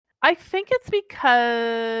I think it's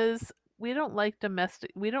because we don't like to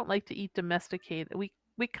eat domesticated. We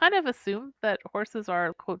kind of assume that horses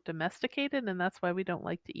are quote domesticated and that's why we don't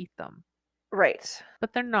like to eat them. Right.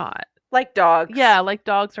 But they're not. Like dogs. Yeah, like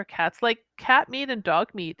dogs or cats. Like cat meat and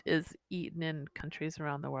dog meat is eaten in countries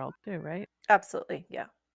around the world too, right? Absolutely. Yeah.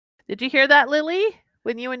 Did you hear that, Lily?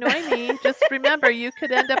 When you annoy me, just remember you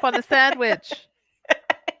could end up on a sandwich.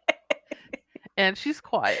 And she's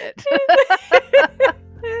quiet.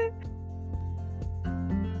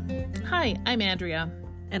 Hi, I'm Andrea.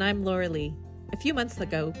 And I'm Laura Lee. A few months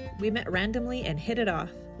ago, we met randomly and hit it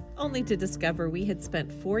off, only to discover we had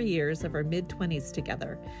spent 4 years of our mid-20s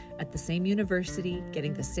together at the same university,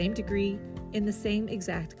 getting the same degree, in the same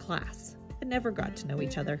exact class, and never got to know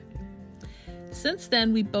each other. Since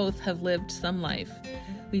then, we both have lived some life.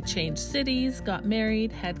 We changed cities, got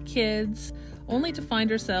married, had kids, only to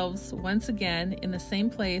find ourselves once again in the same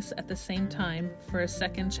place at the same time for a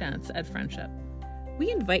second chance at friendship. We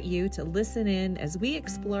invite you to listen in as we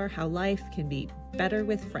explore how life can be better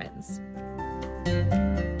with friends.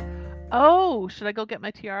 Oh, should I go get my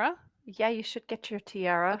tiara? Yeah, you should get your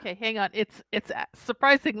tiara. Okay, hang on. It's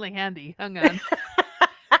surprisingly handy. Hang on.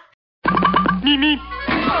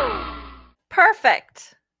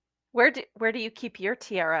 Perfect. Where do you keep your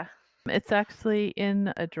tiara? It's actually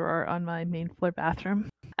in a drawer on my main floor bathroom.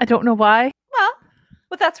 I don't know why.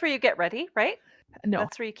 Well, that's where you get ready, right? No.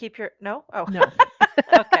 That's where you keep your No? Oh. No.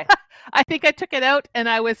 Okay. I think I took it out and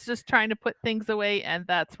I was just trying to put things away and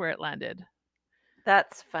that's where it landed.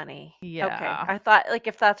 That's funny. Yeah. Okay. I thought like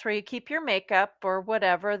if that's where you keep your makeup or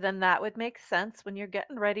whatever, then that would make sense when you're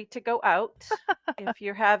getting ready to go out. If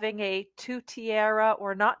you're having a two tiara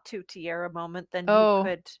or not two tiara moment, then you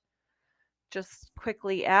could just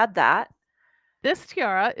quickly add that. This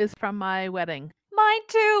tiara is from my wedding. Mine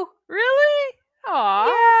too. Really? Aw.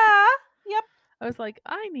 Yeah. Yep. I was like,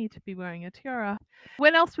 I need to be wearing a tiara.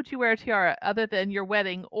 When else would you wear a tiara other than your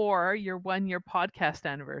wedding or your 1-year podcast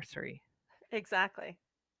anniversary? Exactly.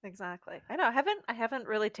 I know. I haven't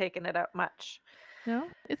really taken it out much. No,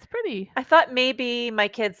 it's pretty. I thought maybe my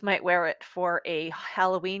kids might wear it for a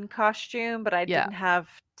Halloween costume, but I didn't have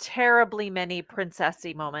terribly many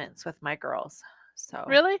princessy moments with my girls. So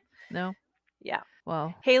Really? No. Yeah.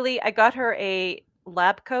 Well, Haley, I got her a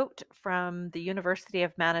lab coat from the University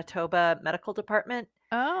of Manitoba Medical Department.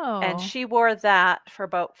 Oh. And she wore that for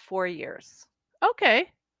about 4 years.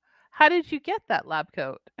 Okay. How did you get that lab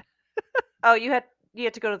coat? Oh, you had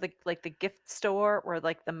to go to the gift store or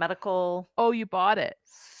like the medical. Oh, you bought it.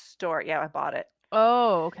 Store. Yeah, I bought it.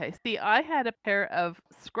 Oh, okay. See, I had a pair of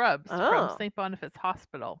scrubs from St. Boniface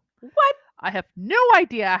Hospital. What? I have no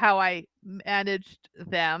idea how I managed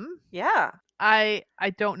them. Yeah. I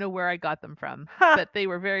don't know where I got them from, but they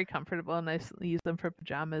were very comfortable and I used them for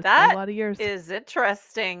pajamas for a lot of years. That is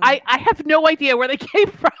interesting. I have no idea where they came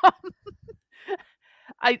from.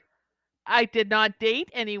 I did not date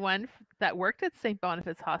anyone that worked at St.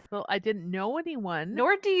 Boniface Hospital. I didn't know anyone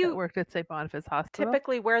that worked at St. Boniface Hospital.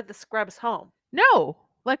 Typically wear the scrubs home. No.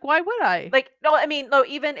 Like, why would I? Like, no, I mean, no,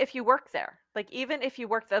 even if you work there. Like, even if you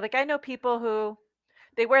work there. Like, I know people who,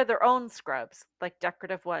 they wear their own scrubs, like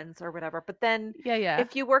decorative ones or whatever. But then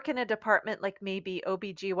if you work in a department like maybe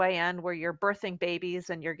OBGYN where you're birthing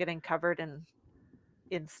babies and you're getting covered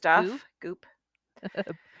in stuff, goop.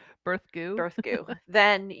 Birth goo.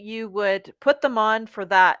 Then you would put them on for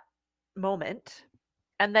that moment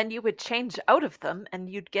and then you would change out of them and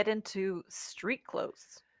you'd get into street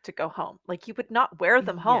clothes to go home. Like you would not wear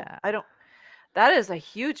them home. That is a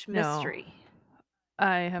huge mystery.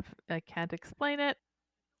 No. I can't explain it.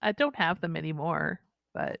 I don't have them anymore,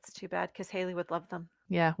 but it's too bad because Haley would love them.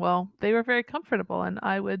 Yeah, well, they were very comfortable and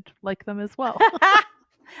I would like them as well.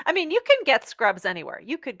 I mean, you can get scrubs anywhere.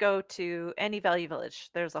 You could go to any Value Village.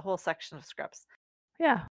 There's a whole section of scrubs.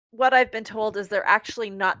 Yeah. What I've been told is they're actually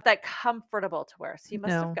not that comfortable to wear. So you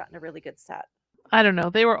must have gotten a really good set. I don't know.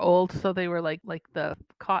 They were old, so they were like the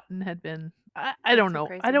cotton had been. I don't know.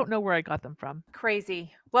 I don't know where I got them from.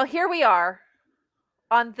 Crazy. Well, here we are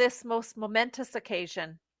on this most momentous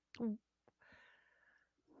occasion.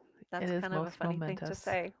 That's kind of a funny thing to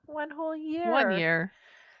say. 1 whole year. 1 year.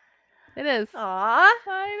 It is. Aw.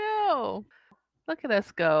 I know. Look at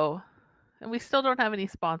us go. And we still don't have any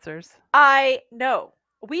sponsors. I know.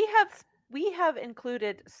 We have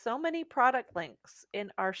included so many product links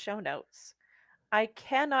in our show notes. I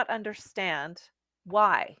cannot understand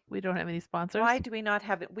why. We don't have any sponsors. Why do we not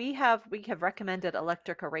have it? We have recommended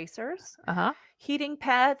electric erasers, heating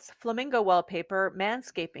pads, flamingo wallpaper,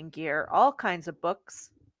 manscaping gear, all kinds of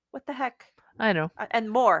books. What the heck? I know.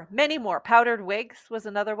 And more, many more. Powdered wigs was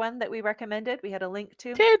another one that we recommended. We had a link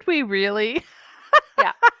to. Did we really?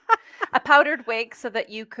 Yeah. A powdered wig so that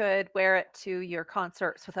you could wear it to your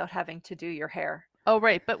concerts without having to do your hair. Oh,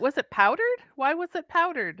 right. But was it powdered? Why was it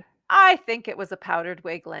powdered? I think it was a powdered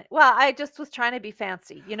wig. Well, I just was trying to be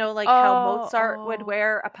fancy. Like how Mozart would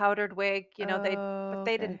wear a powdered wig, but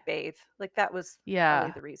they didn't bathe. Like that was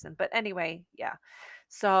probably the reason. But anyway, yeah.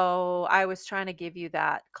 So I was trying to give you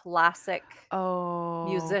that classic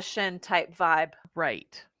musician type vibe.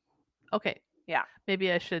 Right. Okay. Yeah.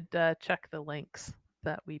 Maybe I should check the links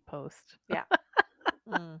that we post. Yeah.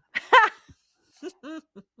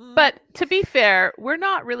 But to be fair, we're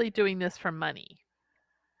not really doing this for money.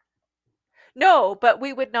 No, but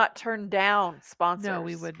we would not turn down sponsors. No,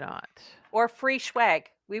 we would not. Or free swag.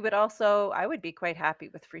 I would be quite happy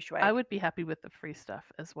with free swag. I would be happy with the free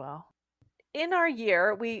stuff as well. In our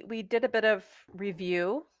year, we did a bit of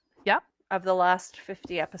review. Yep. Of the last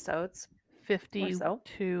 50 episodes.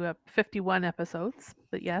 51 episodes,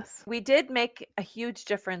 but yes. We did make a huge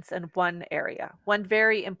difference in one area, one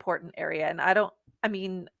very important area. And I don't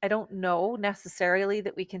know necessarily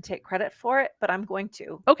that we can take credit for it, but I'm going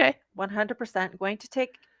to. Okay. 100% going to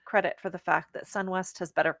take credit for the fact that SunWest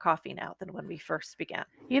has better coffee now than when we first began.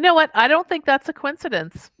 You know what? I don't think that's a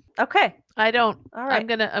coincidence. Okay. I don't. All right.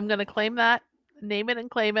 I'm gonna claim that. Name it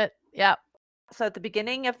and claim it. Yeah. So at the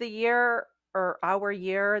beginning of the year, or our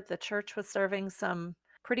year, the church was serving some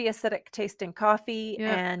pretty acidic tasting coffee,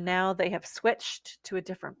 and now they have switched to a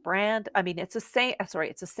different brand. I mean, it's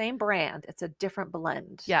the same brand. It's a different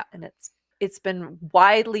blend. Yeah. And it's been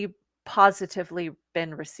widely positively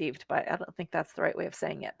been received by, I don't think that's the right way of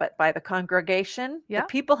saying it, but by the congregation. Yeah. The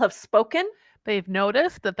people have spoken. They've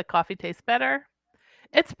noticed that the coffee tastes better.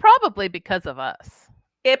 It's probably because of us.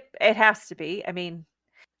 It has to be. I mean,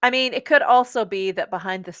 it could also be that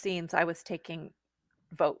behind the scenes I was taking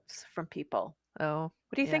votes from people. Oh.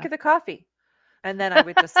 What do you think of the coffee? And then I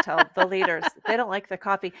would just tell the leaders they don't like the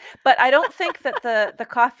coffee. But I don't think that the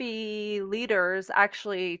coffee leaders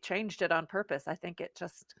actually changed it on purpose. I think it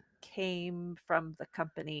just came from the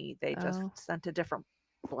company. They just sent a different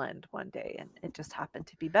blend one day and it just happened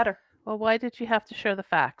to be better. Well, why did you have to share the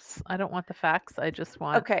facts? I don't want the facts. I just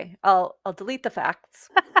want. Okay, I'll delete the facts.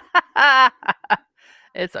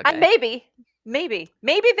 It's okay. And maybe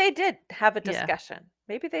they did have a discussion. Yeah.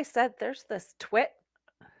 Maybe they said there's this twit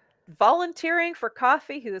volunteering for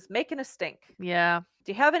coffee who is making a stink. Yeah.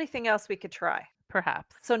 Do you have anything else we could try?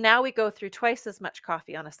 Perhaps. So now we go through twice as much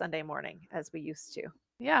coffee on a Sunday morning as we used to.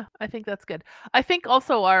 Yeah, I think that's good. I think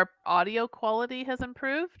also our audio quality has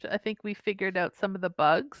improved. I think we figured out some of the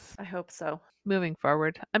bugs. I hope so. Moving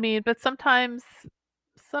forward. I mean, but sometimes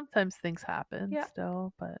things happen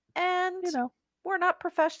still, but and we're not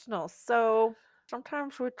professionals, so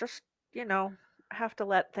sometimes we just, have to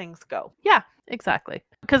let things go. Yeah, exactly.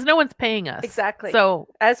 Because no one's paying us. Exactly. So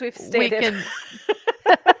as we've stated,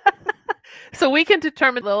 so we can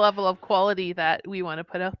determine the level of quality that we want to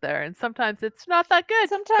put out there. And sometimes it's not that good.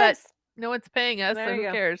 Sometimes. But no one's paying us, so who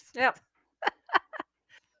cares? Yep.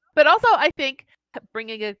 But also, I think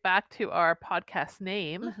bringing it back to our podcast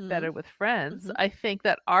name, Better with Friends, I think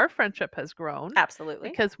that our friendship has grown. Absolutely.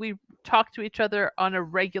 Because we talk to each other on a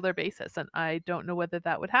regular basis. And I don't know whether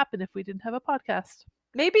that would happen if we didn't have a podcast.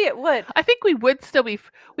 Maybe it would. I think we would still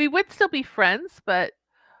be friends, but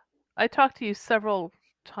I talk to you several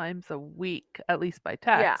times a week, at least by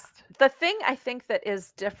text. Yeah. The thing I think that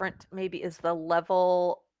is different maybe is the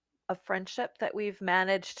level of friendship that we've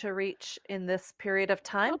managed to reach in this period of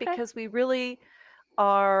time, because we really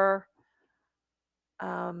are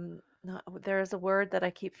there's a word that I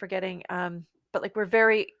keep forgetting, but like we're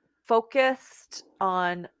very focused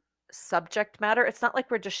on subject matter. It's not like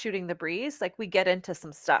we're just shooting the breeze. Like we get into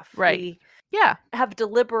some stuff. Right. We have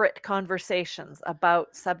deliberate conversations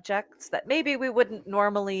about subjects that maybe we wouldn't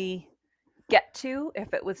normally get to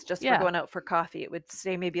if it was just we're going out for coffee. It would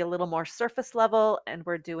stay maybe a little more surface level, and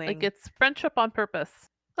we're doing like it's friendship on purpose.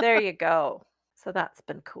 There you go. So that's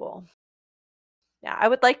been cool. Yeah, I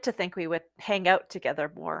would like to think we would hang out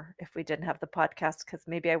together more if we didn't have the podcast, because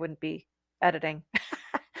maybe I wouldn't be editing.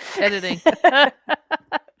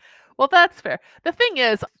 Well, that's fair. The thing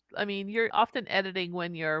is, I mean, you're often editing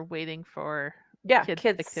when you're waiting for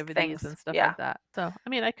kids activities and stuff like that. So, I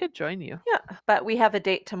mean, I could join you. Yeah, but we have a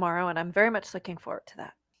date tomorrow, and I'm very much looking forward to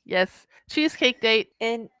that. Yes, cheesecake date.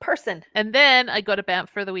 In person. And then I go to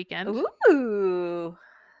Banff for the weekend. Ooh.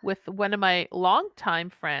 With one of my longtime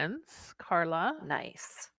friends, Carla.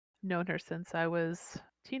 Nice. Known her since I was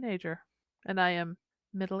a teenager, and I am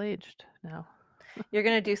middle-aged now. You're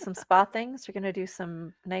going to do some spa things? You're going to do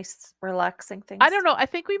some nice, relaxing things? I don't know. I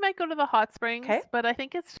think we might go to the hot springs, but I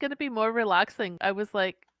think it's going to be more relaxing. I was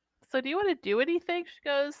like, so do you want to do anything? She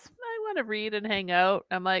goes, I want to read and hang out.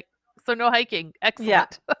 I'm like, so so no hiking.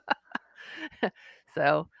 Excellent.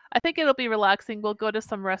 So I think it'll be relaxing. We'll go to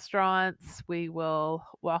some restaurants. We will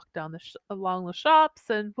walk down along the shops,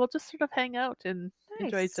 and we'll just sort of hang out and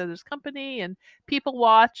enjoy each Nice. other's company, and people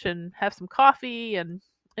watch and have some coffee, and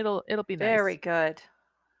it'll be nice. Very good.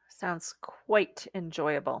 Sounds quite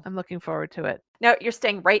enjoyable. I'm looking forward to it. Now, you're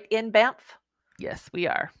staying right in Banff? Yes, we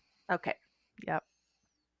are. Okay. Yep.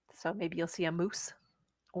 So maybe you'll see a moose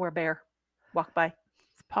or a bear walk by.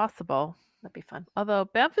 It's possible. That'd be fun. Although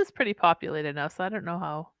Banff is pretty populated now, so I don't know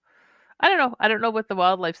how. I don't know what the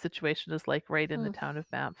wildlife situation is like right in the town of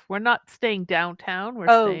Banff. We're not staying downtown. We're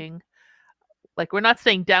staying we're not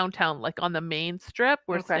staying downtown like on the main strip.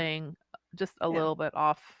 We're staying just a little bit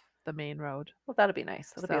off the main road. Well, that'll be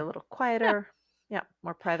nice. It'll be a little quieter. Yeah,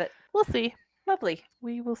 more private. We'll see. Lovely.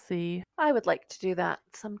 We will see. I would like to do that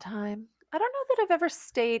sometime. I don't know that I've ever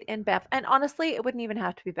stayed in Banff. And honestly, it wouldn't even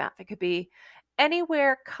have to be Banff. It could be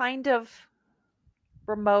anywhere kind of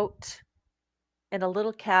remote in a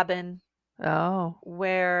little cabin. Oh.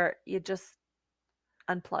 Where you just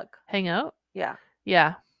unplug. Hang out? Yeah.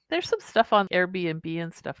 Yeah. There's some stuff on Airbnb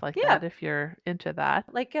and stuff like that if you're into that.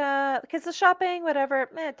 Like because the shopping, whatever,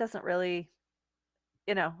 it doesn't really,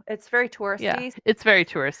 it's very touristy. Yeah, it's very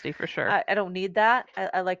touristy for sure. I don't need that.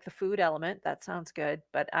 I like the food element. That sounds good.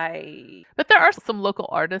 But there are some local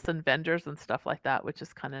artists and vendors and stuff like that, which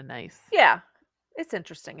is kind of nice. Yeah. It's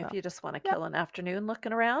interesting if you just want to kill an afternoon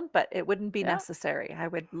looking around, but it wouldn't be necessary. I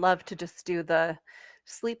would love to just do the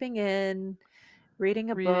sleeping in,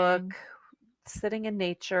 reading a book, sitting in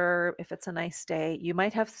nature if it's a nice day. You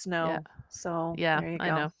might have snow. So there you go.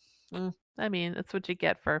 I know. I mean, that's what you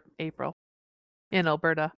get for April in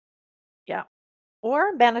Alberta. Yeah.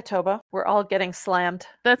 Or Manitoba. We're all getting slammed.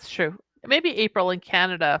 That's true. Maybe April in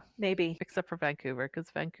Canada. Maybe. Except for Vancouver,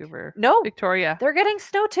 because Vancouver. No. Victoria. They're getting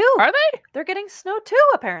snow too. Are they? They're getting snow too,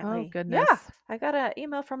 apparently. Oh, goodness. Yeah. I got an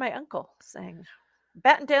email from my uncle saying,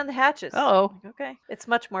 batten down the hatches. Oh. Okay. It's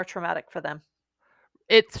much more traumatic for them.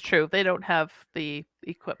 It's true. They don't have the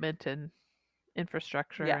equipment and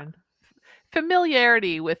infrastructure and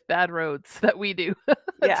familiarity with bad roads that we do.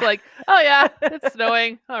 It's like, oh yeah, it's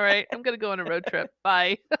snowing. All right, I'm going to go on a road trip.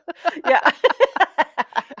 Bye. Yeah.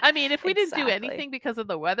 I mean, if we didn't do anything because of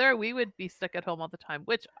the weather, we would be stuck at home all the time,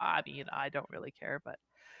 which, I mean, I don't really care, but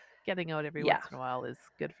getting out every once in a while is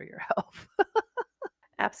good for your health.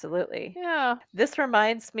 Absolutely. Yeah. This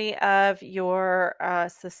reminds me of your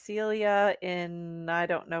Cecilia in, I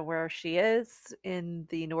don't know where she is, in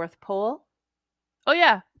the North Pole. Oh,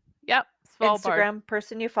 yeah. Yep. Svalbard. Instagram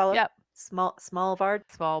person you follow. Yep.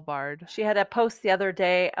 Svalbard. She had a post the other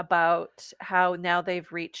day about how now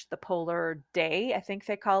they've reached the polar day, I think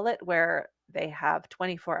they call it, where they have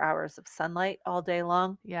 24 hours of sunlight all day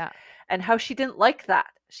long. Yeah. And how she didn't like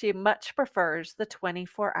that. She much prefers the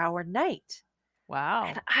 24-hour night. Wow.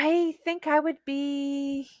 And I think I would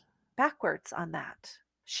be backwards on that.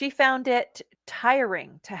 She found it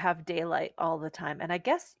tiring to have daylight all the time. And I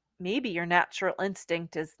guess maybe your natural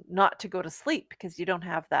instinct is not to go to sleep because you don't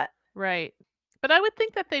have that. Right. But I would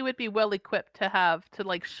think that they would be well equipped to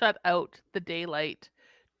like shut out the daylight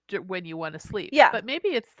when you want to sleep. Yeah. But maybe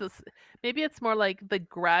it's more like the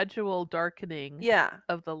gradual darkening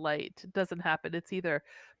of the light doesn't happen. It's either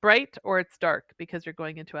bright or it's dark because you're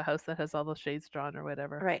going into a house that has all the shades drawn or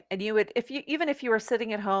whatever. Right. And you would, even if you were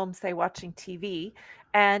sitting at home, say watching TV,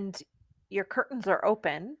 and your curtains are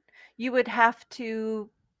open, you have to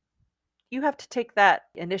take that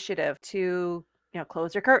initiative to,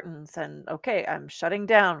 close your curtains and, okay, I'm shutting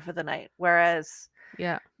down for the night. Whereas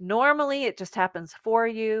normally it just happens for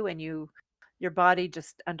you and your body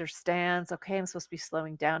just understands, okay, I'm supposed to be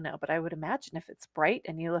slowing down now. But I would imagine if it's bright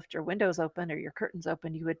and you left your windows open or your curtains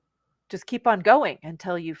open, you would just keep on going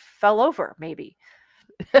until you fell over, maybe.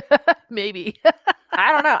 Maybe.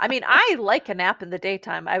 I don't know. I mean, I like a nap in the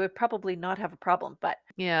daytime. I would probably not have a problem, but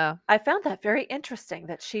yeah, I found that very interesting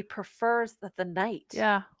that she prefers the night.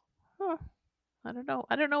 Yeah. Huh. I don't know.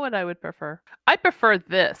 I don't know what I would prefer. I prefer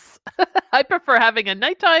this. I prefer having a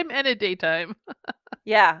nighttime and a daytime.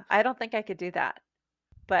 Yeah, I don't think I could do that.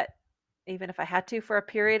 But even if I had to for a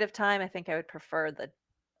period of time, I think I would prefer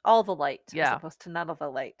all the light as opposed to none of the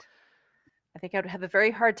light. I think I would have a very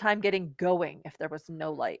hard time getting going if there was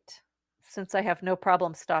no light, since I have no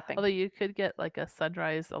problem stopping. Although you could get like a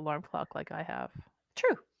sunrise alarm clock like I have.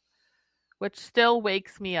 True. Which still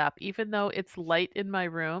wakes me up, even though it's light in my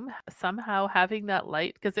room. Somehow having that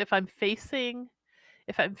light, because if I'm facing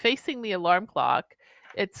the alarm clock,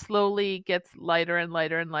 it slowly gets lighter and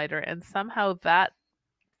lighter and lighter, and somehow that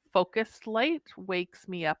focused light wakes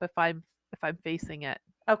me up if I'm facing it.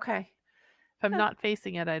 Okay. If I'm not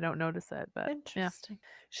facing it, I don't notice it. But interesting. Yeah.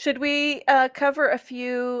 Should we cover a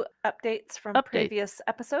few updates from previous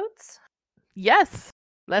episodes? Yes,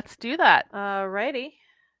 let's do that. Alrighty.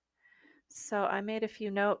 So I made a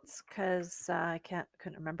few notes because I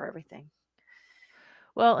couldn't remember everything.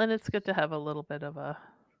 Well, and it's good to have a little bit of a.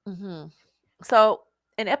 So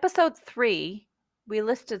in episode 3, we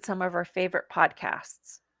listed some of our favorite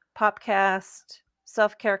podcasts: Popcast,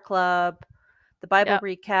 Self Care Club, the Bible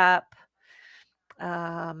Recap,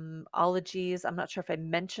 Ologies. I'm not sure if I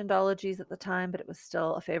mentioned Ologies at the time, but it was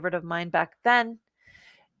still a favorite of mine back then.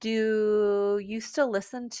 Do you still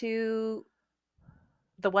listen to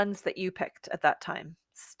the ones that you picked at that time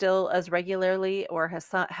still as regularly, or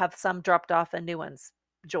have some dropped off and new ones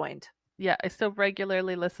joined? Yeah, I still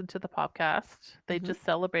regularly listen to the podcast. They just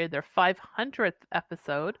celebrated their 500th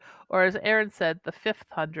episode, or as Erin said, the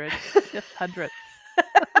 500th.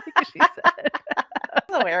 Like she said.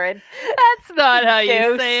 Oh, Erin. That's not how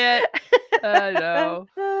you say it. I know.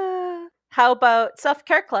 How about Self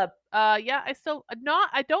Care Club? Yeah,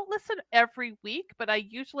 I don't listen every week, but I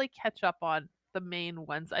usually catch up on the main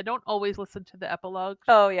ones. I don't always listen to the epilogue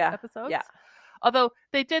episodes. Yeah. Although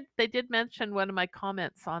they did mention one of my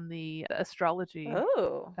comments on the astrology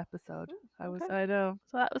episode. I know.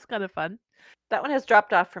 So that was kind of fun. That one has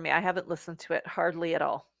dropped off for me. I haven't listened to it hardly at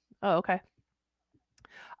all. Oh, okay.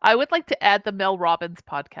 I would like to add the Mel Robbins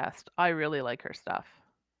podcast. I really like her stuff.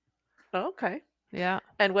 Okay. Yeah.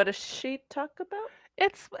 And what does she talk about?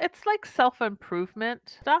 It's like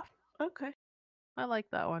self-improvement stuff. Okay. I like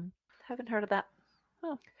that one. Haven't heard of that.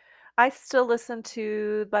 Oh. I still listen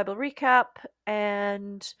to Bible Recap,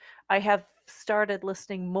 and I have started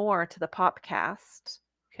listening more to the Popcast.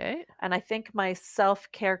 Okay. And I think my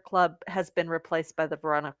Self-Care Club has been replaced by the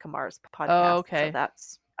Veronica Mars podcast. Oh, okay.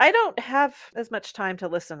 So I don't have as much time to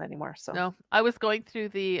listen anymore. So no, I was going through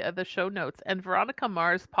the show notes, and Veronica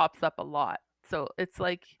Mars pops up a lot. So it's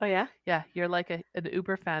like, oh yeah, yeah, you're like an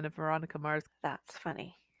uber fan of Veronica Mars. That's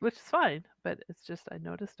funny. Which is fine, but it's just I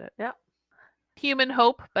noticed it. Yeah. Human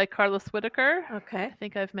Hope by Carlos Whitaker. Okay. I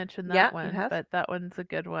think I've mentioned that one, but that one's a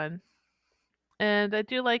good one. And I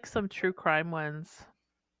do like some true crime ones.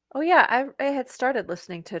 Oh yeah, I had started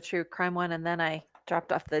listening to a true crime one, and then I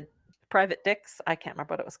dropped off the Private Dicks. I can't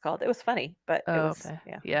remember what it was called. It was funny, but it was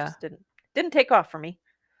it just didn't take off for me.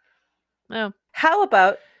 No. How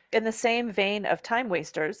about, in the same vein of time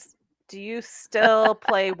wasters, do you still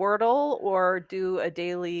play Wordle or do a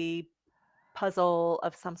daily puzzle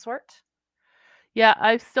of some sort? Yeah,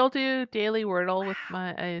 I still do daily Wordle with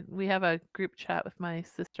we have a group chat with my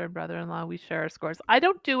sister and brother-in-law. We share our scores. I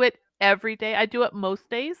don't do it every day. I do it most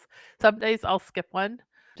days. Some days I'll skip one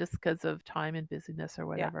just because of time and busyness or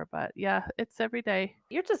whatever. Yeah. But yeah, it's every day.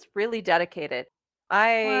 You're just really dedicated.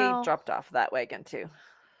 I dropped off that wagon too.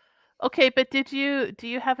 Okay, but do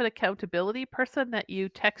you have an accountability person that you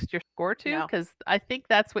text your score to? Because I think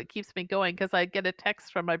that's what keeps me going. Because I get a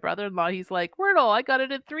text from my brother-in-law. He's like, "Wordle, I got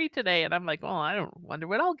it at 3 today," and I'm like, "Oh, I don't wonder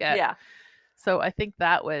what I'll get." Yeah. So I think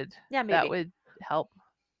that would that would help.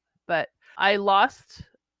 But I lost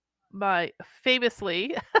my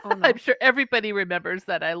famously. Oh, no. I'm sure everybody remembers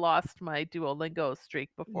that I lost my Duolingo streak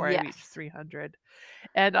before I reached 300,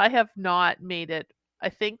 and I have not made it. I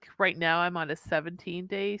think right now I'm on a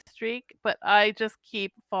 17-day streak, but I just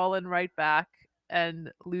keep falling right back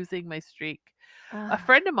and losing my streak. A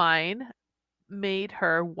friend of mine made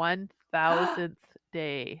her 1,000th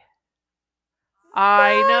day.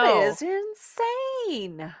 I know. That is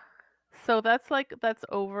insane. So that's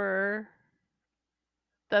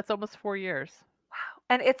almost 4 years. Wow.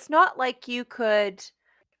 And it's not like you could,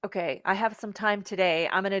 okay, I have some time today.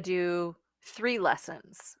 I'm going to do 3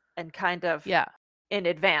 lessons and kind of in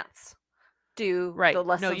advance do the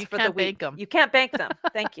lessons for the week. You can't bank them.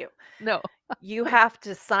 Thank you. No. You have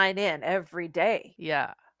to sign in every day.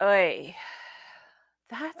 Yeah. Oy.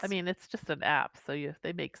 I mean, it's just an app, so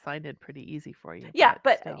they make sign in pretty easy for you. Yeah,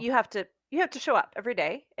 but you have to show up every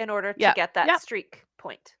day in order to get that streak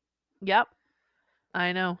point. Yep.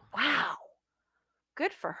 I know. Wow.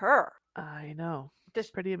 Good for her. I know. It's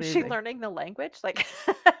pretty amazing. Is she learning the language? Like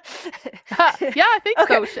yeah, I think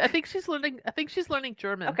so. I think she's learning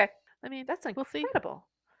German. Okay. I mean, that's incredible.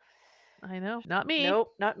 We'll see. I know. Not me.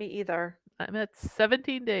 Nope, not me either. I'm at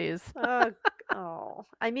 17 days. I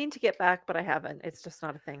mean to get back, but I haven't. It's just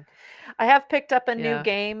not a thing. I have picked up a new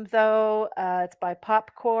game though. It's by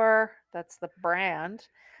Popcore. That's the brand.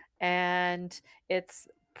 And it's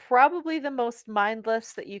probably the most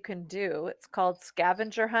mindless that you can do. It's called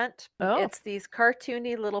Scavenger Hunt. Oh. It's these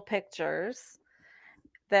cartoony little pictures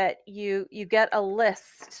that you get a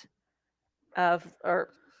list of,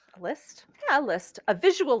 or list? Yeah, a list. A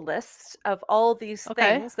visual list of all these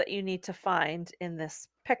things that you need to find in this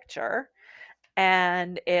picture.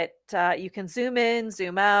 And you can zoom in,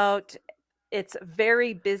 zoom out. It's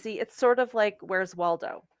very busy. It's sort of like Where's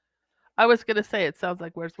Waldo? I was going to say it sounds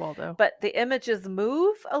like Where's Waldo. But the images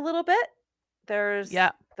move a little bit. There's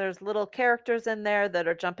little characters in there that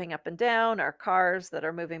are jumping up and down, or cars that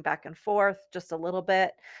are moving back and forth just a little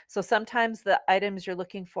bit. So sometimes the items you're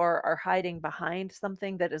looking for are hiding behind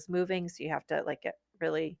something that is moving, so you have to like get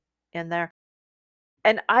really in there.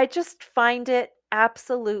 And I just find it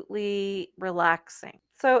absolutely relaxing.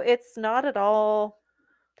 So it's not at all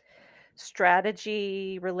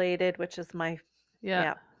strategy related, which is my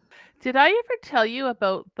yeah. Did I ever tell you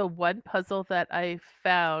about the one puzzle that I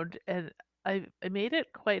found, and I made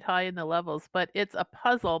it quite high in the levels, but it's a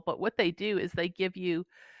puzzle, but what they do is they give you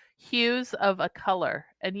hues of a color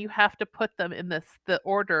and you have to put them in the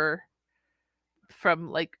order from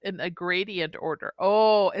like in a gradient order.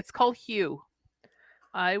 Oh, it's called hue.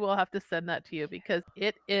 I will have to send that to you because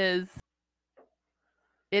it is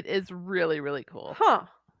really, really cool. Huh.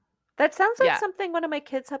 That sounds like something one of my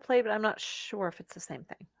kids have played, but I'm not sure if it's the same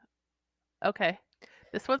thing. Okay.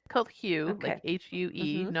 This one's called Hue, like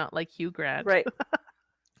Hue, not like Hugh Grant. Right.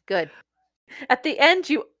 Good. At the end,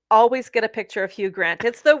 you always get a picture of Hugh Grant.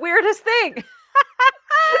 It's the weirdest thing.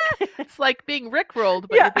 It's like being Rickrolled,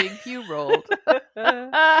 but you're being Hugh-rolled.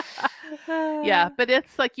 Yeah, but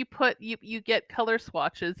it's like you get color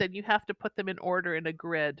swatches and you have to put them in order in a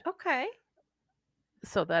grid. Okay.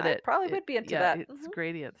 So that I probably would be into that. It's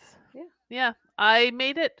gradients. Yeah. Yeah. I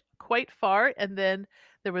made it quite far, and then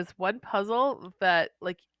there was one puzzle that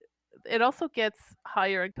like it also gets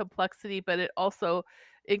higher in complexity, but it also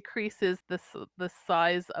increases the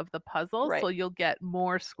size of the puzzle, so you'll get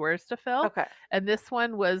more squares to fill. Okay. And this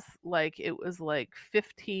one was like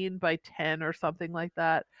 15 by 10 or something like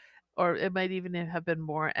that, or it might even have been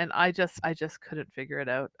more. And I just couldn't figure it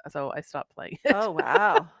out, so I stopped playing it. Oh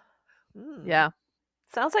wow. Yeah.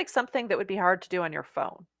 Sounds like something that would be hard to do on your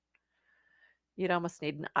phone. You'd almost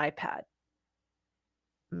need an iPad.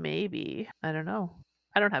 Maybe. I don't know.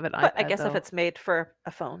 I don't have an iPad. But I guess if it's made for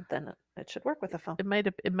a phone, then it should work with a phone. It might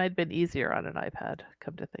have been easier on an iPad,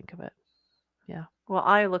 come to think of it. Yeah. Well,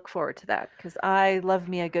 I look forward to that because I love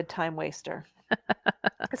me a good time waster.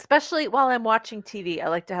 Especially while I'm watching TV. I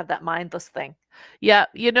like to have that mindless thing. Yeah.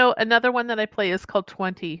 Another one that I play is called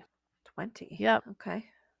 20. 20? Yeah. Okay.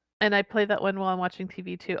 And I play that one while I'm watching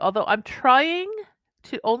TV too. Although I'm trying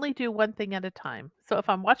to only do one thing at a time. So if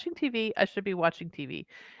I'm watching TV, I should be watching TV,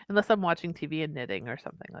 unless I'm watching TV and knitting or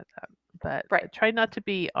something like that. But I try not to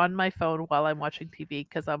be on my phone while I'm watching TV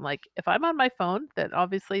because I'm like, if I'm on my phone, then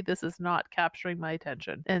obviously this is not capturing my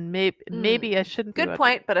attention, and maybe I shouldn't. Good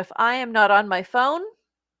point. But if I am not on my phone,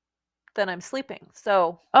 then I'm sleeping.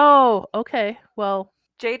 So. Oh, okay. Well,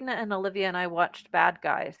 Jaden and Olivia and I watched Bad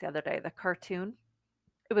Guys the other day, the cartoon.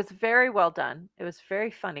 It was very well done. It was very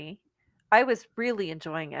funny. I was really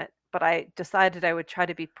enjoying it, but I decided I would try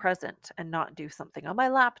to be present and not do something on my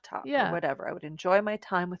laptop or whatever. I would enjoy my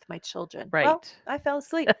time with my children. Right. Well, I fell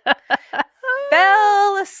asleep.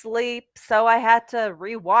 Fell asleep. So I had to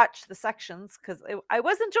rewatch the sections because I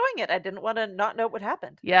was enjoying it. I didn't want to not know what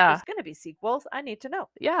happened. Yeah. There's going to be sequels. I need to know.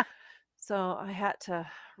 Yeah. So I had to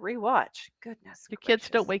rewatch. Goodness. Your kids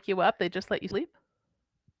don't wake you up. They just let you sleep?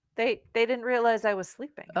 They didn't realize I was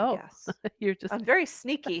sleeping, I guess. I'm very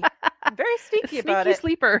sneaky. I'm very sneaky about it. Sneaky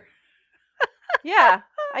sleeper. Yeah.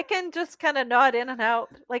 I can just kind of nod in and out.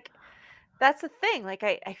 Like, that's the thing. Like,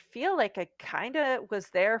 I feel like I kind of was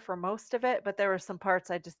there for most of it, but there were some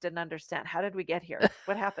parts I just didn't understand. How did we get here?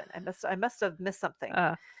 What happened? I must have missed something.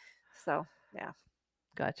 So, yeah.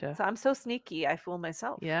 Gotcha. So I'm so sneaky, I fool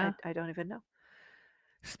myself. Yeah. I don't even know.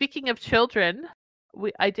 Speaking of children,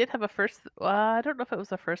 I did have a first. I don't know if it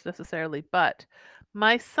was a first necessarily, but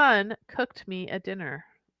my son cooked me a dinner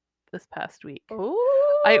this past week. Ooh.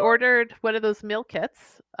 I ordered one of those meal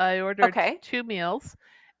kits. I ordered 2 meals,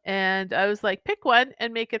 and I was like, pick one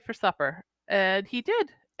and make it for supper. And he did.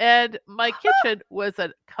 And my kitchen was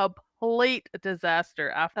a complete disaster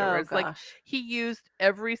afterwards. Oh, like he used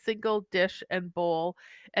every single dish and bowl,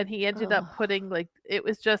 and he ended up putting like it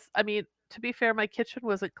was just. I mean, to be fair, my kitchen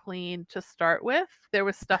wasn't clean to start with. There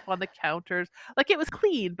was stuff on the counters. Like it was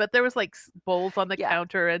clean, but there was like bowls on the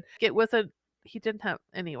counter, and it wasn't. He didn't have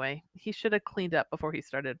anyway. He should have cleaned up before he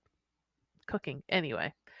started cooking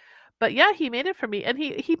anyway. But yeah, he made it for me, and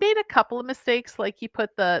he made a couple of mistakes, like he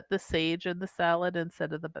put the sage in the salad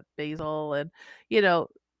instead of the basil, and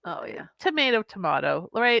Oh, yeah. Tomato,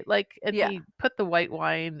 right? Like, and Yeah. he put the white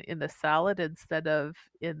wine in the salad instead of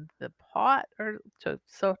in the pot, or to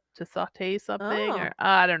saute something, or Oh.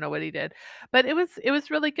 I don't know what he did, but it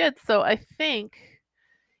was really good. So I think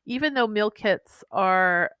even though meal kits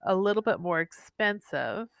are a little bit more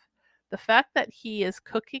expensive, the fact that he is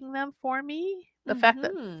cooking them for me, the fact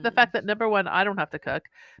that number one, I don't have to cook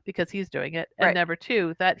because he's doing it, and Right. number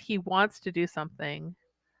two, that he wants to do something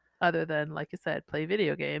other than, like I said, play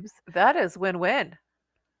video games. That is win-win.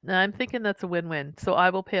 I'm thinking that's a win-win. So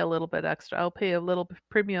I will pay a little bit extra. I'll pay a little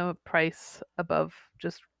premium price above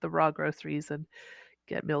just the raw groceries and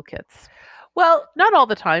get meal kits. Well, not all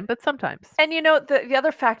the time, but sometimes. And the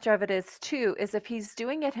other factor of it is too, is if he's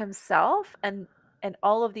doing it himself and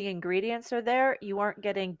all of the ingredients are there, you aren't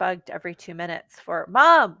getting bugged every 2 minutes for,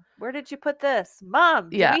 "Mom, where did you put this?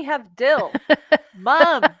 Mom, do we have dill?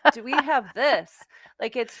 Mom, do we have this?"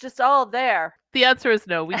 Like, it's just all there. The answer is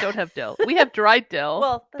no, we don't have dill. We have dried dill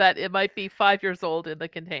Well, that it might be 5 years old in the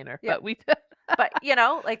container, Yeah. but we But,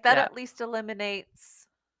 like that Yeah. at least eliminates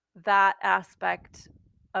that aspect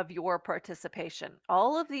of your participation.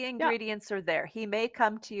 All of the ingredients are there. He may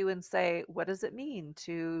come to you and say, "What does it mean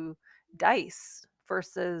to dice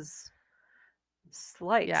versus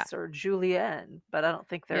slice or julienne?" But I don't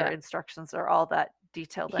think their Yeah. instructions are all that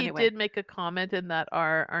detailed He anyway. did make a comment in that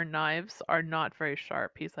our knives are not very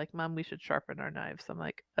sharp. He's like, "Mom, we should sharpen our knives." I'm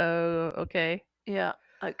like, "Oh, okay. Yeah,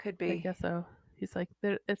 it could I be. guess so." He's like,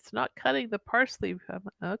 "It's not cutting the parsley." I'm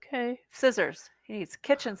like, "Okay." Scissors. He needs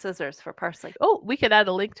kitchen scissors for parsley. Oh, we could add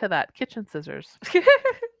a link to that. Kitchen scissors.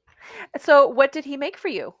 So, what did he make for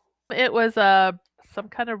you? It was some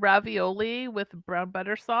kind of ravioli with brown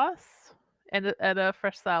butter sauce and a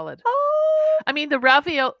fresh salad. Oh, I mean, the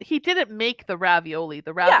ravioli, he didn't make the ravioli.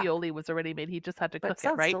 The ravioli was already made. He just had to but cook it,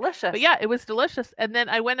 sounds right? delicious. But yeah, it was delicious. And then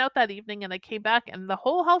I went out that evening and I came back and the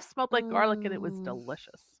whole house smelled like garlic and it was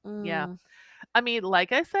delicious. Yeah. I mean,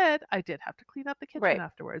 like I said, I did have to clean up the kitchen Right.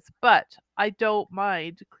 afterwards, but I don't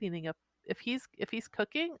mind cleaning up if he's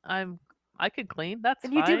cooking. I can clean. That's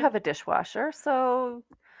And fine. you do have a dishwasher, so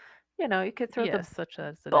you could throw the such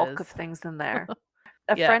as it bulk is. of things in there.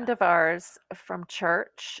 A Yeah. friend of ours from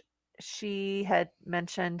church, she had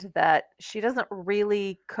mentioned that she doesn't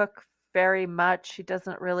really cook very much. She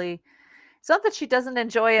doesn't really, it's not that she doesn't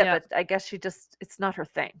enjoy it, Yeah. but I guess it's not her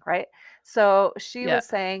thing, right? So she Yeah. was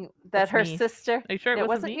saying that That's her me. sister, Are you sure it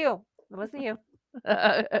wasn't me? you. It wasn't you.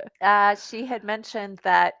 Uh, She had mentioned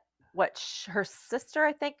that her sister,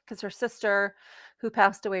 I think, because her sister, who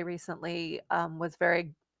passed away recently, was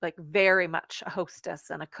very much a hostess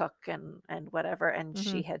and a cook and whatever. And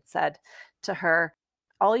she had said to her,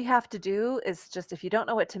 all you have to do is just, if you don't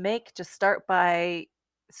know what to make, just start by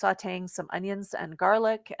sauteing some onions and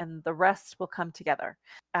garlic, and the rest will come together.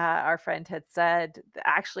 Our friend had said,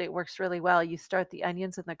 actually, it works really well. You start the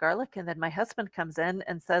onions and the garlic, and then my husband comes in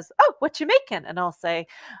and says, "Oh, what you making?" And I'll say,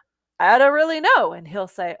 "I don't really know." And he'll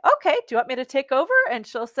say, "Okay, do you want me to take over?" And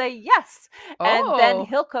she'll say, "Yes." And then Oh.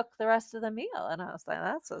 he'll cook the rest of the meal. And I was like,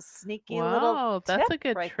 that's a sneaky little Wow, that's a tip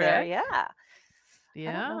good right there. trick. Yeah.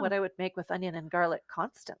 I don't know Yeah. what I would make with onion and garlic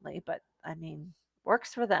constantly, but I mean,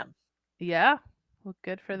 works for them. Yeah. Well,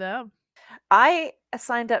 good for them. I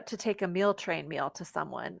signed up to take a meal train meal to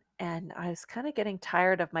someone, and I was kind of getting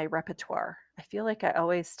tired of my repertoire. I feel like I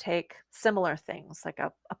always take similar things, like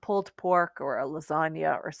a pulled pork or a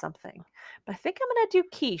lasagna or something. But I think I'm going to do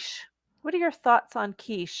quiche. What are your thoughts on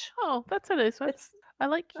quiche? Oh, that's a nice one. I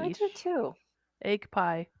like I quiche. do too. Egg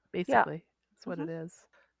pie, basically. That's what it is.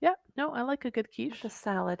 Yeah. No, I like a good quiche. With a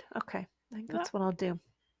salad. Okay. I think that's what I'll do.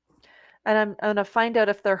 And I'm going to find out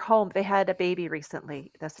if they're home. They had a baby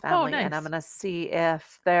recently, this family, and I'm nice. going to see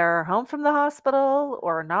if they're home from the hospital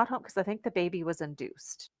or not home, because I think the baby was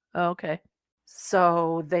induced. Oh, okay.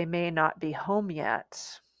 So they may not be home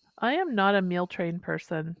yet. I am not a meal train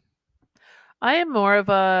person. I am more of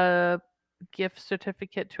a gift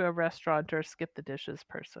certificate to a restaurant or skip the dishes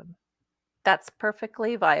person. That's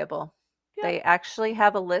perfectly viable. Yeah. They actually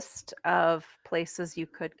have a list of places you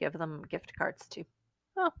could give them gift cards to.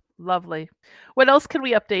 Oh, lovely. What else can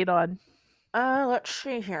we update on? Let's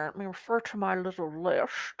see here. Let me refer to my little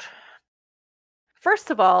list.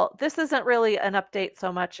 First of all, this isn't really an update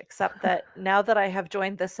so much, except that now that I have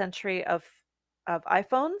joined the century of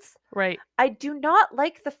iPhones, Right. I do not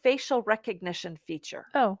like the facial recognition feature.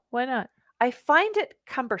 Oh, why not? I find it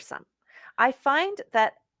cumbersome. I find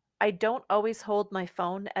that I don't always hold my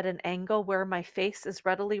phone at an angle where my face is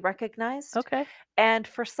readily recognized. Okay. And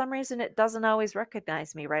for some reason, it doesn't always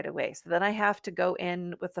recognize me right away. So then I have to go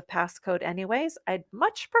in with the passcode anyways. I'd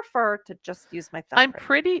much prefer to just use my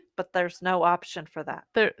thumbprint. But there's no option for that.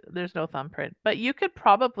 There's no thumbprint. But you could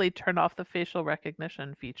probably turn off the facial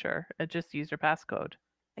recognition feature and just use your passcode.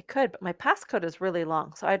 I could, but my passcode is really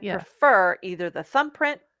long. So I'd prefer either the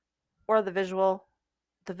thumbprint or the visual.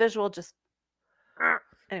 The visual just...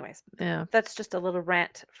 Anyways, that's just a little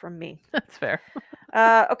rant from me. That's fair.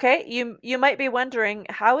 Okay, you might be wondering,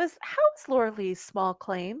 how is Laura Lee's small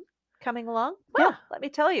claim coming along? Well, let me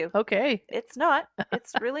tell you. Okay. It's not.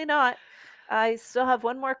 It's really not. I still have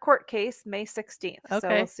one more court case, May 16th. Okay. So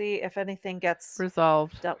we'll see if anything gets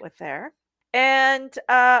resolved, dealt with there. And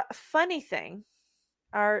funny thing,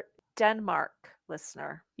 our Denmark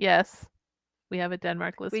listener. Yes. We have a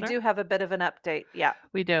Denmark listener. We do have a bit of an update. Yeah.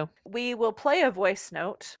 We do. We will play a voice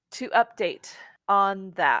note to update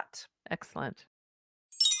on that. Excellent.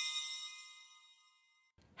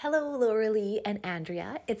 Hello, Laura Lee and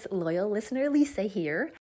Andrea. It's loyal listener Lisa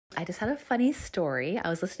here. I just had a funny story. I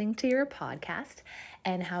was listening to your podcast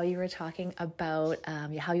and how you were talking about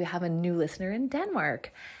how you have a new listener in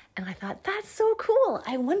Denmark. And I thought, that's so cool.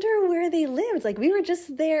 I wonder where they lived. Like, we were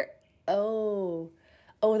just there. Oh,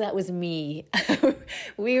 that was me.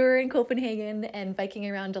 We were in Copenhagen and biking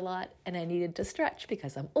around a lot, and I needed to stretch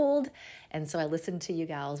because I'm old. And so I listened to you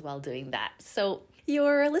gals while doing that. So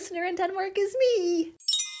your listener in Denmark is me.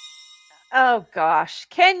 Oh, gosh.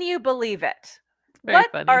 Can you believe it?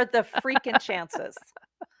 What are the freaking chances?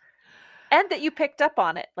 And that you picked up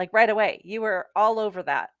on it, like right away. You were all over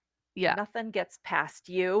that. Yeah. Nothing gets past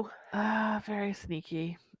you. Very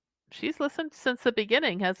sneaky. She's listened since the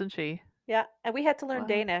beginning, hasn't she? Yeah, and we had to learn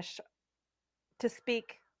Danish to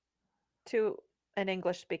speak to an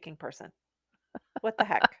English-speaking person. What the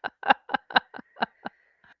heck?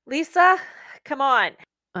 Lisa, come on.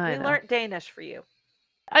 We learned Danish for you.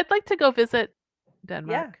 I'd like to go visit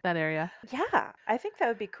Denmark, that area. Yeah, I think that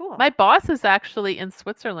would be cool. My boss is actually in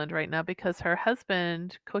Switzerland right now because her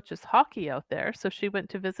husband coaches hockey out there. So she went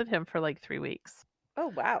to visit him for like 3 weeks.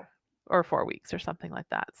 Oh, wow. Or 4 weeks or something like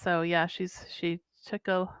that. So yeah, she took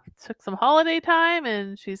some holiday time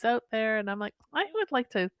and she's out there, and I'm like, I would like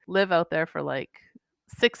to live out there for like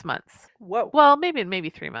 6 months. Whoa. Well, maybe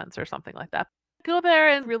 3 months or something like that. Go there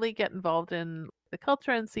and really get involved in the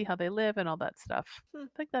culture and see how they live and all that stuff. I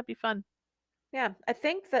think that'd be fun. Yeah, I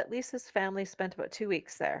think that Lisa's family spent about 2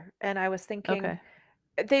 weeks there, and I was thinking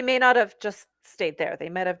they may not have just stayed there. They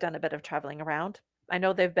might have done a bit of traveling around. I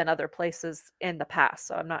know they've been other places in the past,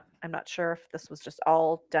 so I'm not sure if this was just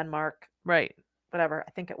all Denmark. Right. Whatever.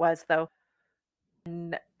 I think it was, though.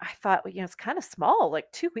 And I thought, it's kind of small,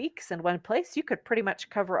 like 2 weeks in one place. You could pretty much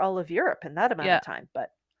cover all of Europe in that amount of time.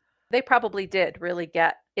 But they probably did really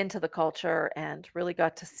get into the culture and really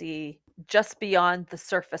got to see just beyond the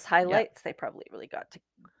surface highlights. They probably really got to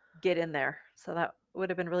get in there. So that would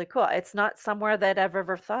have been really cool. It's not somewhere that I've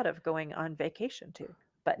ever thought of going on vacation to,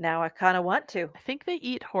 but now I kind of want to. I think they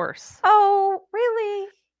eat horse. Oh, really?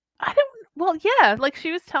 Well, yeah, like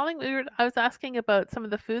she was telling me, I was asking about some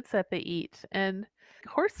of the foods that they eat, and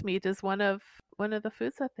horse meat is one of the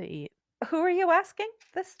foods that they eat. Who are you asking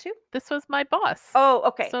this to? This was my boss. Oh,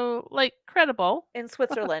 okay. So, like, credible. In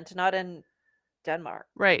Switzerland, not in Denmark.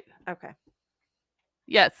 Right. Okay.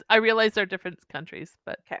 Yes, I realize they're different countries,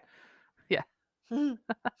 but okay. Yeah.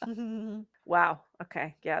 Wow.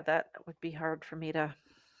 Okay. Yeah, that would be hard for me to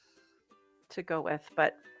go with,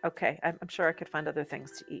 but okay. I'm sure I could find other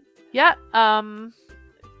things to eat. Yeah.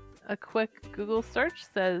 A quick Google search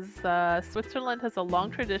says Switzerland has a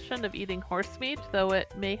long tradition of eating horse meat, though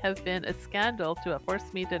it may have been a scandal to have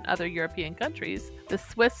horse meat in other European countries. The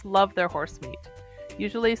Swiss love their horse meat,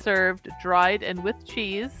 usually served dried and with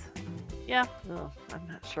cheese. Yeah. Oh, I'm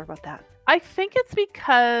not sure about that. I think it's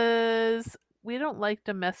because we don't like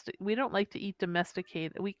to eat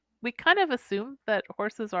domesticated. We kind of assume that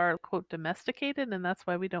horses are, quote, domesticated, and that's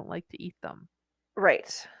why we don't like to eat them.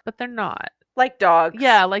 Right. But they're not. Like dogs.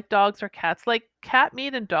 Yeah, like dogs or cats. Like cat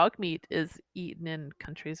meat and dog meat is eaten in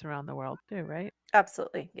countries around the world too, right?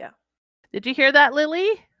 Absolutely, yeah. Did you hear that, Lily?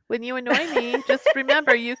 When you annoy me, just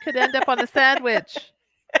remember you could end up on a sandwich.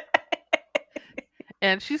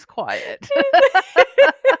 And she's quiet.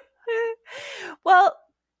 Well,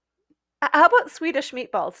 how about Swedish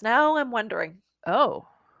meatballs? Now I'm wondering. Oh.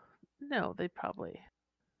 No, they probably...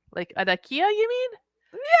 Like at IKEA, you mean?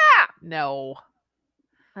 Yeah! No.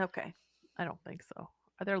 Okay. I don't think so.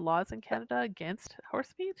 Are there laws in Canada against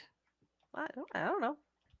horse meat? I don't know.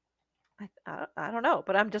 I don't know,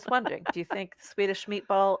 but I'm just wondering. Do you think Swedish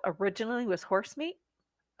meatball originally was horse meat?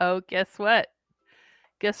 Oh, guess what?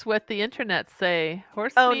 Guess what the internet say?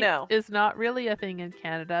 Horse Oh, meat no. is not really a thing in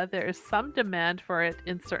Canada. There is some demand for it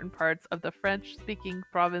in certain parts of the French-speaking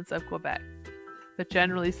province of Quebec. But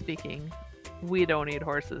generally speaking, we don't eat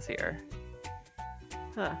horses here.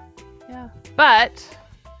 Huh. Yeah. But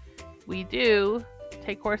we do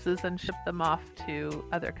take horses and ship them off to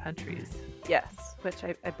other countries. Yes, which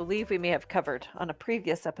I believe we may have covered on a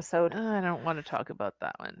previous episode. I don't want to talk about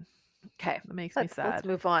that one. Okay. It makes me sad. Let's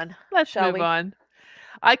move on. Let's move on.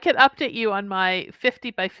 I could update you on my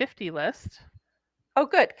 50 by 50 list. Oh,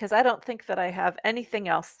 good, because I don't think that I have anything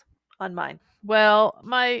else on mine. Well,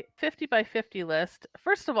 my 50 by 50 list,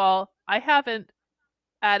 first of all, I haven't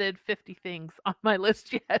added 50 things on my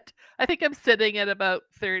list yet. I think I'm sitting at about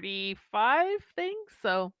 35 things,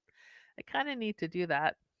 so I kind of need to do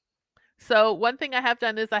that. So one thing I have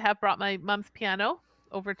done is I have brought my mom's piano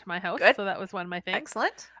over to my house. Good. So that was one of my things.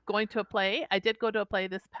 Excellent. Going to a play. I did go to a play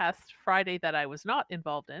this past Friday that I was not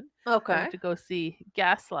involved in. Okay. I went to go see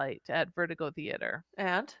Gaslight at Vertigo Theater.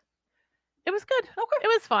 And? It was good. Okay. It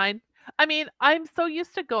was fine. I mean, I'm so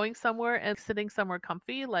used to going somewhere and sitting somewhere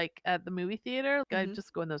comfy, like at the movie theater. I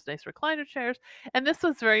just go in those nice recliner chairs. And this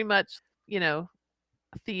was very much,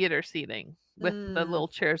 theater seating with the little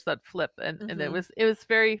chairs that flip. And it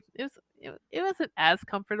wasn't as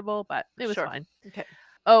comfortable, but it was fine. Okay.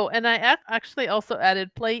 Oh, and I actually also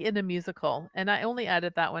added play in a musical, and I only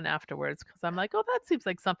added that one afterwards because I'm like, oh, that seems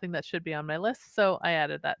like something that should be on my list. So I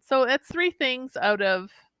added that. So it's 3 things out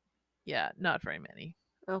of, not very many.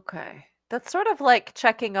 Okay. That's sort of like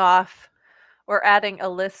checking off or adding a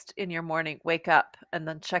list in your morning, wake up, and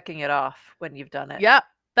then checking it off when you've done it. Yeah,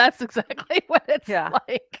 that's exactly what it's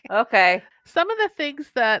like. Okay. Some of the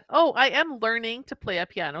things that, I am learning to play a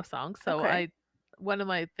piano song. So one of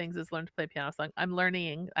my things is learn to play a piano song. I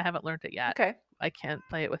haven't learned it yet. Okay. I can't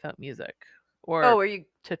play it without music or are you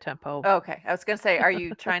to tempo. Okay. I was going to say, are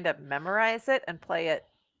you trying to memorize it and play it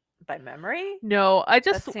by memory? No, I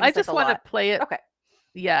just want to play it. Okay.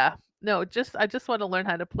 Yeah. No, I just want to learn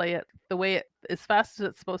how to play it the way it as fast as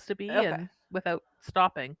it's supposed to be and without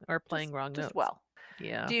stopping or playing wrong notes. Well.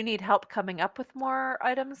 Yeah. Do you need help coming up with more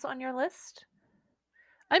items on your list?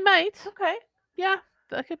 I might. Okay. Yeah,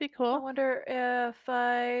 that could be cool. I wonder if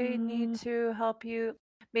I need to help you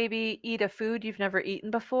maybe eat a food you've never eaten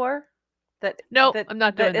before. I'm not doing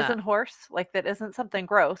that. That isn't horse, like that isn't something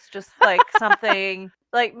gross, just like something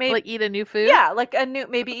like maybe like eat a new food. Yeah, like a new,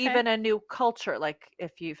 maybe even a new culture. Like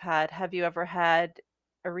if have you ever had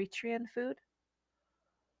Eritrean food?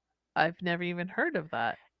 I've never even heard of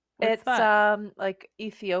that. What's that? Like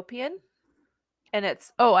Ethiopian, and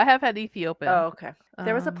it's I have had Ethiopian. Oh, okay.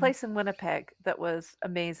 There was a place in Winnipeg that was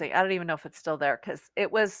amazing. I don't even know if it's still there because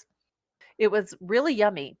it was really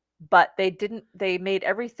yummy. But they made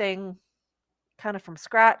everything kind of from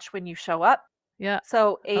scratch when you show up. Yeah.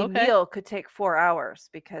 So a meal could take 4 hours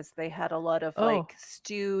because they had a lot of like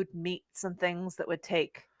stewed meats and things that would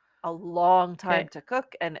take a long time to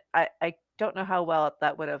cook, and I don't know how well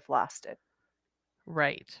that would have lasted.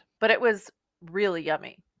 Right. But it was really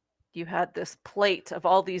yummy. You had this plate of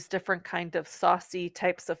all these different kind of saucy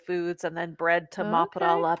types of foods and then bread to mop it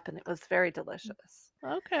all up, and it was very delicious.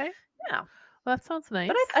 Okay. Yeah. Well, that sounds nice.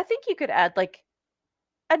 But I think you could add like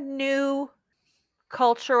a new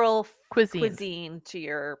cultural cuisine to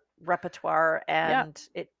your repertoire, and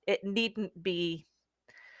it needn't be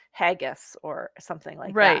haggis or something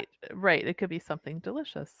like that. Right. It could be something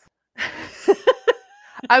delicious.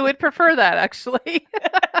 I would prefer that, actually.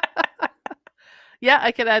 Yeah,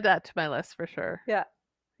 I could add that to my list for sure. Yeah.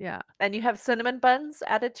 Yeah. And you have cinnamon buns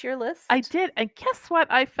added to your list? I did. And guess what?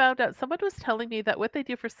 I found out someone was telling me that what they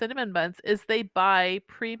do for cinnamon buns is they buy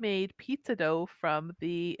pre-made pizza dough from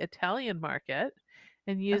the Italian market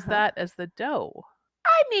and use that as the dough.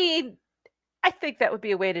 I mean, I think that would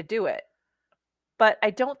be a way to do it. But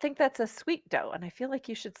I don't think that's a sweet dough. And I feel like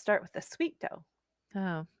you should start with the sweet dough.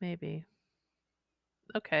 Oh, maybe.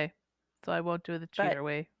 Okay. So I won't do the cheater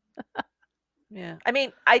way. Yeah. I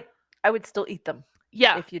mean, I would still eat them.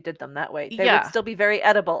 Yeah. If you did them that way. They would still be very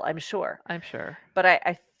edible, I'm sure. I'm sure. But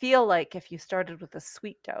I feel like if you started with a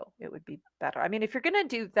sweet dough, it would be better. I mean, if you're going to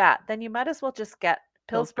do that, then you might as well just get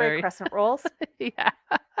Pillsbury crescent rolls. Yeah.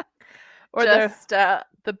 Or just the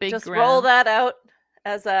big just ground. roll that out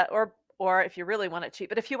as a or if you really want it cheap.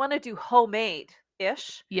 But if you want to do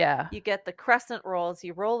homemade-ish, you get the crescent rolls,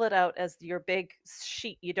 you roll it out as your big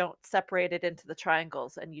sheet. You don't separate it into the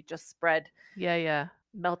triangles, and you just spread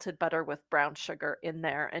melted butter with brown sugar in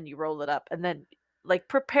there, and you roll it up, and then like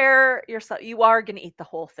prepare yourself. You are going to eat the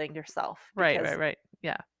whole thing yourself. Right.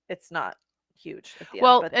 Yeah. It's not huge at the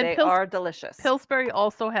end, but they are delicious. Pillsbury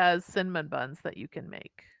also has cinnamon buns that you can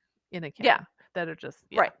make. in a can that are just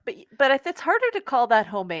right. But if it's harder to call that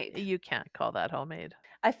homemade, you can't call that homemade.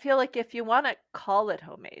 I feel like if you want to call it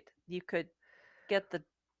homemade, you could get the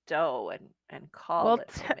dough and call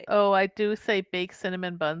it homemade. I do say bake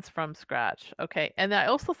cinnamon buns from scratch. Okay, and I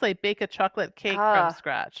also say bake a chocolate cake from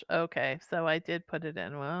scratch. Okay, so I did put it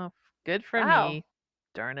in. Well, good for me.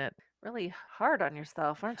 Darn it. Really hard on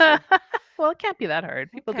yourself, aren't you? Well, it can't be that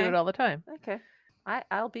hard. People do it all the time. Okay.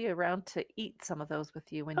 I'll be around to eat some of those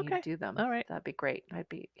with you when you do them. All right. That'd be great. I'd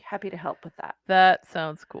be happy to help with that. That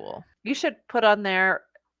sounds cool. You should put on there,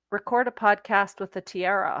 record a podcast with a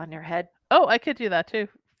tiara on your head. Oh, I could do that too,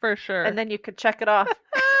 for sure. And then you could check it off.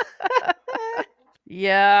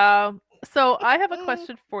 Yeah. So I have a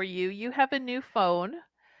question for you. You have a new phone.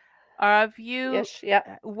 Have you? Ish,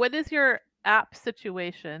 yeah. What is your app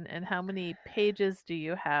situation, and how many pages do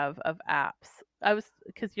you have of apps?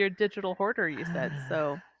 Because you're a digital hoarder, you said.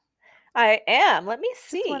 So I am. Let me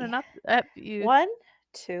see. Just want to you. 1,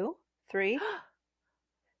 2, 3.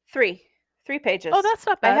 3 pages. Oh, that's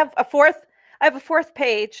not bad. I have a fourth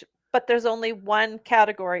page, but there's only one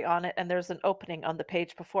category on it, and there's an opening on the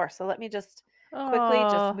page before. So let me just quickly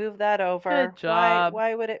just move that over. Good job.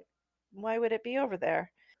 Why would it be over there?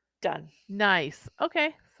 Done. Nice.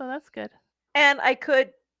 Okay, so that's good. And I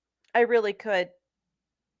really could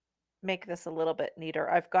make this a little bit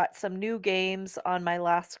neater. I've got some new games on my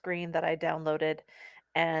last screen that I downloaded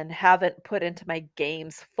and haven't put into my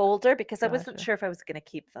games folder because I wasn't sure if I was going to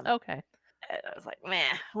keep them. Okay. And I was like, meh,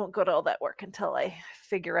 I won't go to all that work until I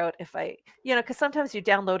figure out if because sometimes you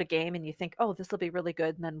download a game and you think, oh, this will be really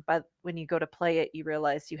good. And then when you go to play it, you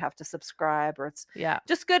realize you have to subscribe, or it's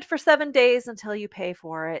just good for 7 days until you pay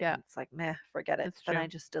for it. Yeah. And it's like, meh, forget it. Then I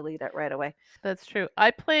just delete it right away. That's true.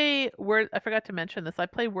 I forgot to mention this. I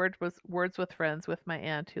play Words with Friends with my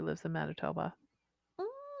aunt who lives in Manitoba.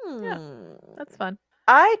 Yeah, that's fun.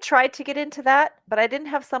 I tried to get into that, but I didn't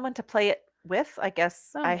have someone to play it with. I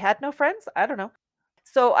guess I had no friends. I don't know.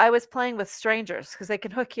 So I was playing with strangers because they can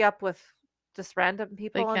hook you up with just random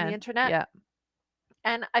people on the internet. Yeah.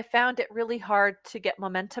 And I found it really hard to get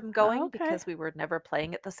momentum going because we were never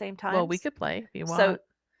playing at the same time. Well, we could play if you want. So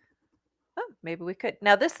maybe we could.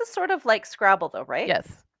 Now this is sort of like Scrabble though, right?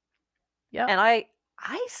 Yes. Yeah. And I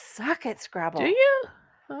suck at Scrabble. Do you?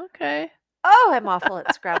 Okay. Oh, I'm awful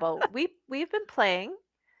at Scrabble. We've been playing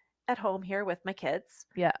at home here with my kids.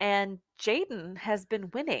 Yeah. And Jaden has been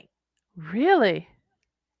winning. Really?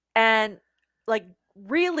 And like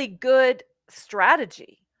really good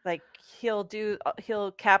strategy. Like he'll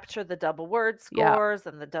capture the double word scores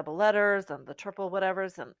and the double letters and the triple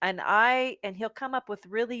whatevers and he'll come up with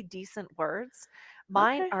really decent words.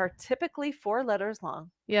 Mine are typically 4 letters long.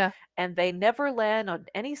 Yeah. And they never land on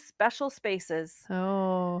any special spaces.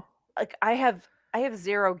 Oh. Like I have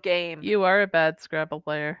 0 game. You are a bad Scrabble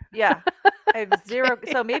player. Yeah. I have 0.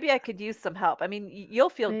 So maybe I could use some help. I mean, you'll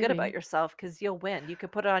feel good about yourself because you'll win. You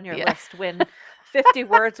could put it on your list, win 50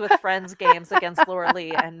 Words with Friends games against Laura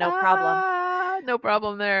Lee, and no problem. No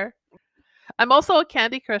problem there. I'm also a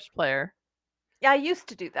Candy Crush player. Yeah, I used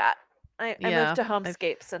to do that. I moved to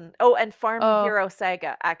Homescapes and Farm Hero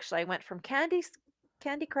Saga. Actually, I went from Candy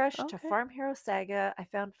Crush to Farm Hero Saga. I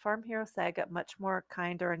found Farm Hero Saga much more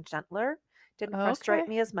kinder and gentler. Didn't frustrate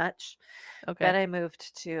me as much. Then I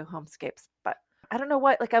moved to Homescapes. But I don't know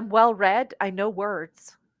what, like I'm well read. I know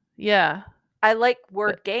words. Yeah. I like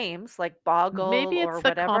word games like Boggle maybe it's or the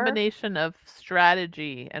whatever. Combination of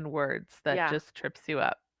strategy and words that just trips you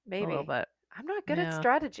up a little bit. I'm not good at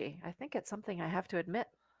strategy. I think it's something I have to admit.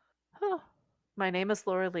 Huh. My name is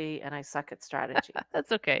Laura Lee and I suck at strategy.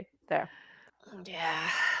 That's okay. There. Yeah.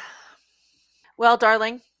 Well,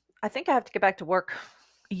 darling, I think I have to get back to work.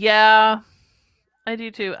 Yeah. I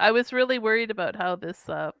do too. I was really worried about how this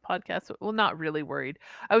podcast. Well, not really worried.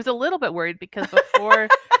 I was a little bit worried because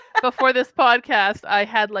before this podcast, I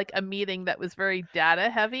had like a meeting that was very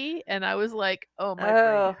data heavy, and I was like, "Oh, my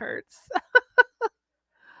brain hurts."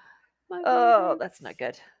 That's not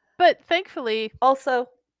good. But thankfully, also,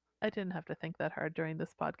 I didn't have to think that hard during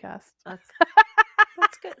this podcast. That's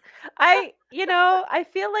good. I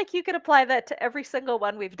feel like you could apply that to every single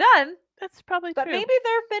one we've done. That's probably true. But maybe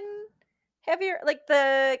there have been heavier, like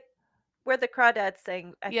where the crawdads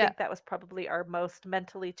sing. I think that was probably our most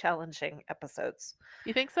mentally challenging episodes.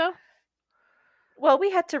 You think so? Well, we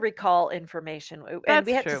had to recall information and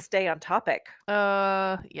we had to stay on topic.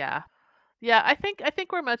 Yeah. Yeah, I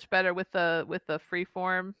think we're much better with the free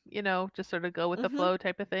form, just sort of go with the flow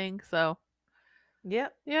type of thing. So yeah.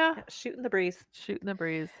 Shooting the breeze. Shooting the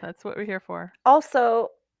breeze. That's what we're here for. Also,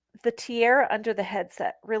 the tiara under the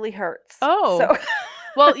headset really hurts. Oh. So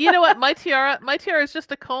well, you know what? My tiara is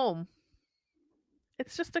just a comb.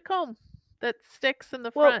 It's just a comb that sticks in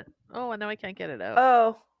the front. Oh, and now I can't get it out.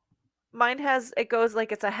 Oh, mine it goes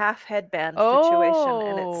like it's a half headband situation,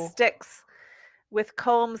 and it sticks with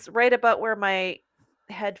combs right about where my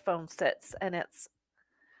headphone sits, and it's,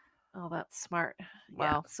 oh, that's smart. Wow.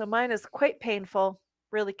 Yeah. So mine is quite painful.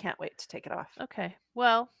 Really can't wait to take it off. Okay.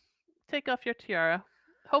 Well, take off your tiara.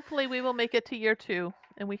 Hopefully we will make it to year 2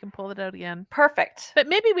 and we can pull it out again. Perfect. But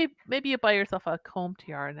maybe you buy yourself a comb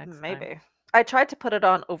tiara next time. Maybe. I tried to put it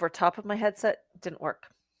on over top of my headset. Didn't work.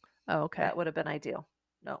 Oh, okay. That would have been ideal.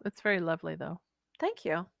 No. It's very lovely though. Thank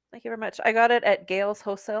you. Thank you very much. I got it at Gale's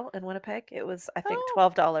Wholesale in Winnipeg. It was, I think,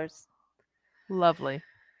 $12. Lovely.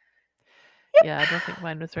 Yep. Yeah, I don't think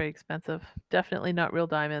mine was very expensive. Definitely not real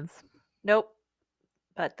diamonds. Nope.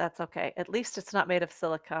 But that's okay. At least it's not made of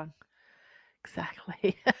silicone.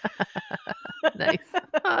 Exactly. Nice.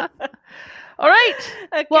 All right.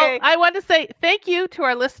 Okay. Well, I want to say thank you to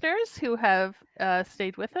our listeners who have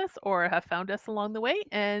stayed with us or have found us along the way.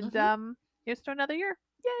 And here's to another year.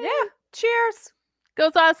 Yay. Yeah. Cheers.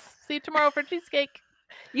 Goes us. See you tomorrow for cheesecake.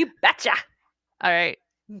 You betcha. All right.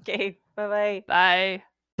 Okay. Bye-bye. Bye.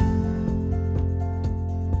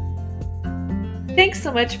 Thanks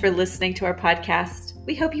so much for listening to our podcast.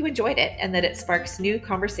 We hope you enjoyed it and that it sparks new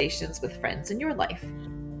conversations with friends in your life.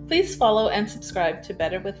 Please follow and subscribe to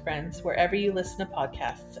Better with Friends wherever you listen to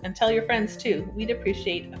podcasts, and tell your friends too. We'd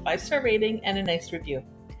appreciate a 5-star rating and a nice review.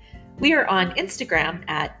 We are on Instagram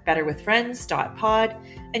at betterwithfriends.pod,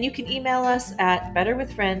 and you can email us at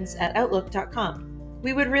betterwithfriends@outlook.com.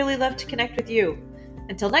 We would really love to connect with you.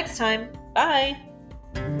 Until next time, bye!